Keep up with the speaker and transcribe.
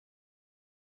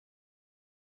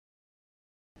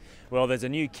Well, there's a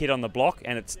new kid on the block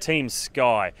and it's Team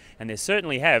Sky, and they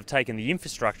certainly have taken the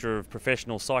infrastructure of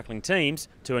professional cycling teams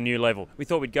to a new level. We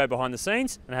thought we'd go behind the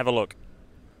scenes and have a look.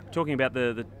 Talking about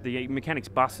the mechanics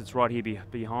bus that's right here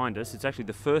behind us, it's actually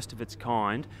the first of its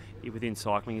kind within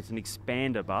cycling. It's an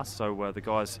expander bus, so the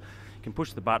guys can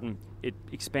push the button, it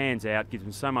expands out, gives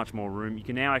them so much more room. You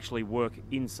can now actually work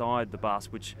inside the bus,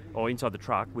 or inside the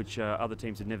truck, which other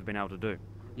teams have never been able to do.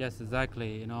 Yes,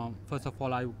 exactly. You know, first of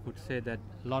all, I would say that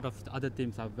a lot of other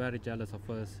teams are very jealous of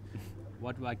us.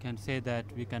 What I can say that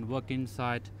we can work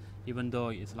inside, even though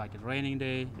it's like a raining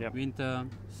day, winter,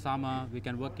 summer, we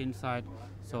can work inside.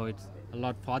 So it's a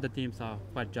lot for other teams are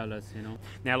quite jealous, you know.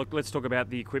 Now look, let's talk about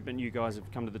the equipment you guys have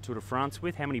come to the Tour de France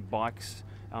with. How many bikes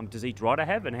does each rider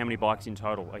have, and how many bikes in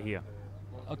total are here?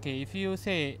 Okay, if you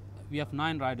say we have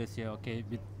 9 riders here, okay,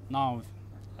 with now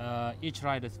each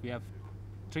riders we have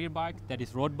 3 bikes, that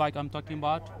is road bike I'm talking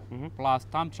about, plus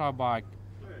time trial bike.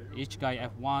 Each guy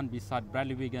have 1 beside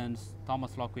Bradley Wiggins,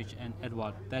 Thomas Lockridge and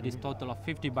Edward. That is total of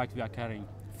 50 bikes we are carrying.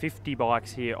 50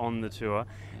 bikes here on the tour.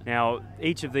 Now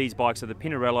each of these bikes are the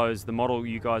Pinarellos, the model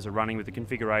you guys are running with the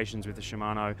configurations with the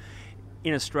Shimano.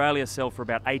 In Australia sell for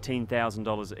about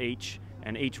 $18,000 each,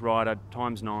 and each rider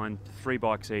times 9, 3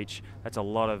 bikes each. That's a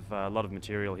lot of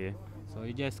material here. So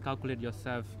you just calculate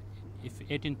yourself. If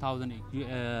 18,000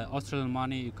 Australian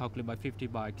money, you calculate by 50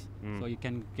 bikes, so you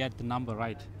can get the number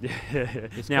right.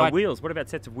 Now wheels, what about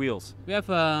sets of wheels? We have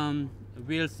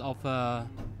wheels of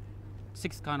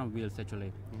 6 kind of wheels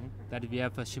actually. That we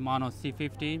have a Shimano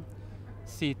C50,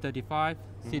 C35,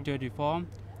 C34,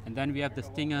 and then we have the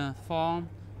Stinger 4,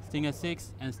 Stinger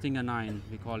 6 and Stinger 9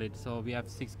 we call it. So we have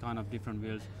 6 kind of different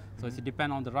wheels. So it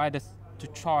depends on the riders to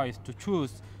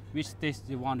choose which stage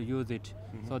they want to use it.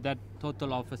 So that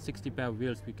total of 60 pair of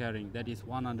wheels we're carrying, that is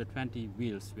 120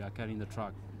 wheels we are carrying the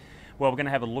truck. Well, we're going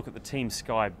to have a look at the Team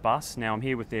Sky bus. Now I'm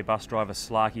here with their bus driver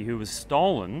Slarky, who was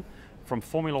stolen from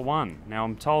Formula One. Now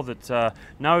I'm told that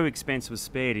no expense was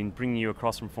spared in bringing you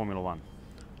across from Formula One.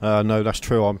 No, that's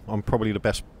true. I'm probably the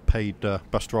best paid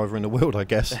bus driver in the world, I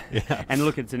guess. Yeah. And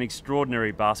look, it's an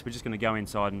extraordinary bus. We're just going to go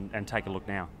inside and take a look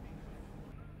now.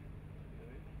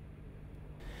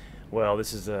 Well,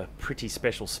 this is a pretty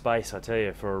special space, I tell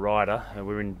you, for a rider.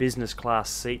 We're in business class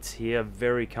seats here,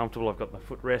 very comfortable. I've got my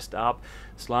footrest up.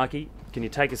 Slarky, can you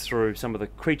take us through some of the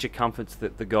creature comforts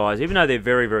that the guys, even though they're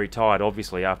very, very tired,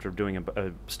 obviously, after doing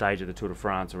a stage of the Tour de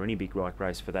France or any big bike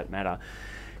race for that matter,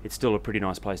 it's still a pretty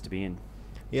nice place to be in.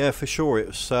 Yeah, for sure.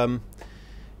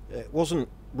 It wasn't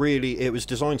really, it was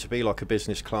designed to be like a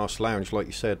business class lounge, like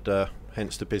you said,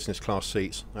 hence the business class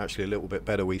seats. Actually a little bit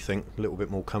better, we think, a little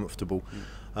bit more comfortable.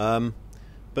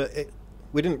 But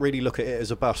we didn't really look at it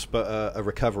as a bus, but a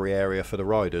recovery area for the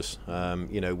riders.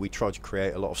 You know, we tried to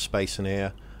create a lot of space in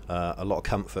here, a lot of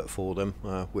comfort for them,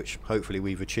 which hopefully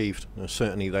we've achieved.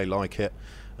 Certainly they like it.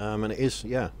 And it is,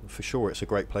 yeah, for sure, it's a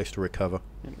great place to recover.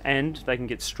 And they can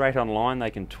get straight online,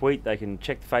 they can tweet, they can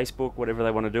check Facebook, whatever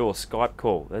they want to do, or Skype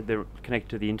call. They're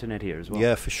connected to the internet here as well.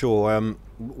 Yeah, for sure.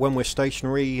 When we're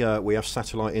stationary, we have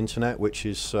satellite internet, which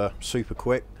is super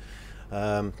quick.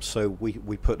 So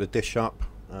we put the dish up,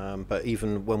 but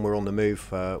even when we're on the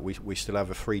move, we still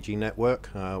have a 3G network,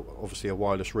 obviously a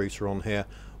wireless router on here,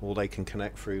 or they can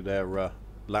connect through their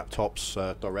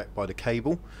laptops direct by the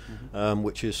cable,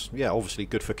 which is, yeah, obviously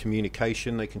good for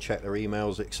communication. They can check their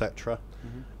emails, etc.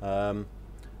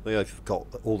 They've got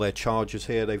all their chargers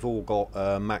here. They've all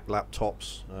got Mac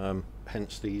laptops,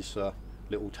 hence these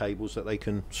little tables that they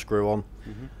can screw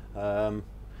on.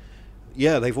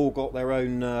 Yeah, they've all got their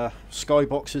own Sky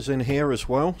boxes in here as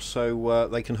well, so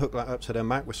they can hook that up to their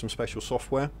Mac with some special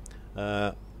software.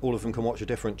 All of them can watch a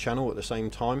different channel at the same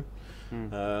time.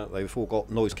 They've all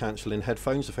got noise cancelling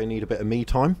headphones if they need a bit of me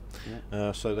time,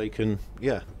 so they can,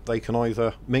 they can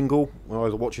either mingle, or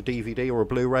either watch a DVD or a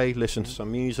Blu-ray, listen to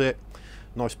some music.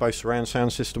 Nice Bose surround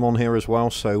sound system on here as well,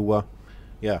 so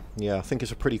yeah, I think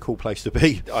it's a pretty cool place to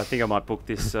be. I think I might book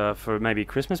this for maybe a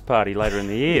Christmas party later in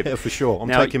the year. Yeah, for sure. I'm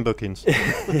now, taking bookings.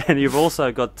 And you've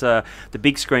also got the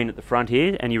big screen at the front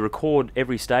here, and you record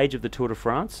every stage of the Tour de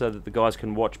France so that the guys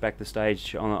can watch back the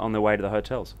stage on their way to the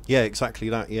hotels. Yeah, exactly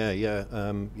that.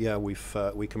 Yeah.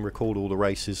 We can record all the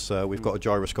races. We've got a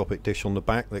gyroscopic dish on the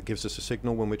back that gives us a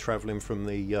signal when we're travelling from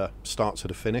the start to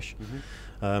the finish.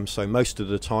 So most of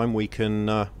the time we can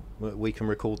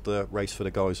record the race for the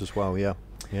guys as well. Yeah.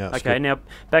 Okay, now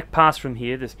back past from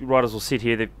here, the riders will sit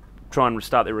here, they try and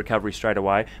start their recovery straight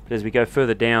away, but as we go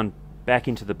further down back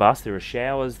into the bus, there are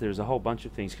showers, there's a whole bunch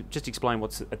of things. Just explain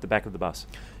what's at the back of the bus.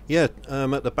 Yeah,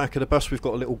 at the back of the bus we've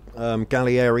got a little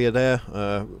galley area there,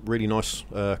 really nice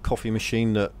coffee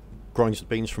machine that grinds the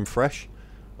beans from fresh.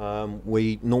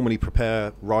 We normally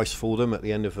prepare rice for them at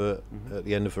the end of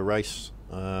a race.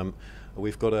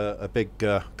 We've got a big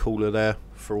cooler there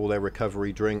for all their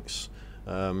recovery drinks,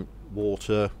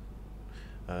 water,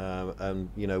 and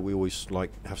we always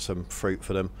have some fruit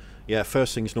for them. Yeah,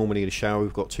 first thing's normally the shower.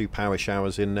 We've got 2 power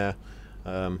showers in there,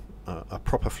 a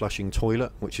proper flushing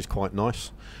toilet, which is quite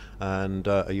nice, and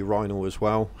a urinal as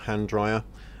well, hand dryer.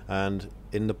 And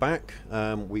in the back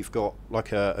we've got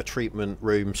a treatment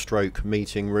room stroke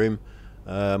meeting room,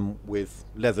 with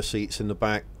leather seats in the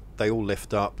back. They all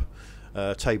lift up,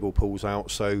 table pulls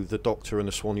out, so the doctor and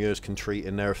the soigneurs can treat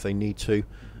in there if they need to.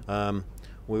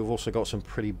 We've also got some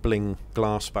pretty bling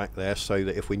glass back there, so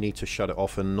that if we need to shut it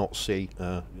off and not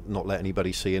let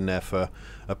anybody see in there for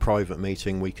a private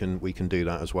meeting, we can do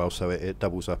that as well. So it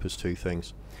doubles up as 2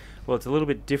 things. Well, it's a little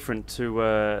bit different to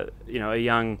a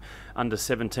young under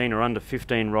 17 or under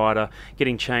 15 rider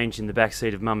getting changed in the back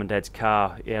seat of mum and dad's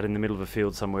car out in the middle of a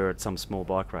field somewhere at some small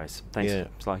bike race. Thanks, Yeah.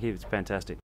 Slacky. It's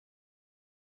fantastic.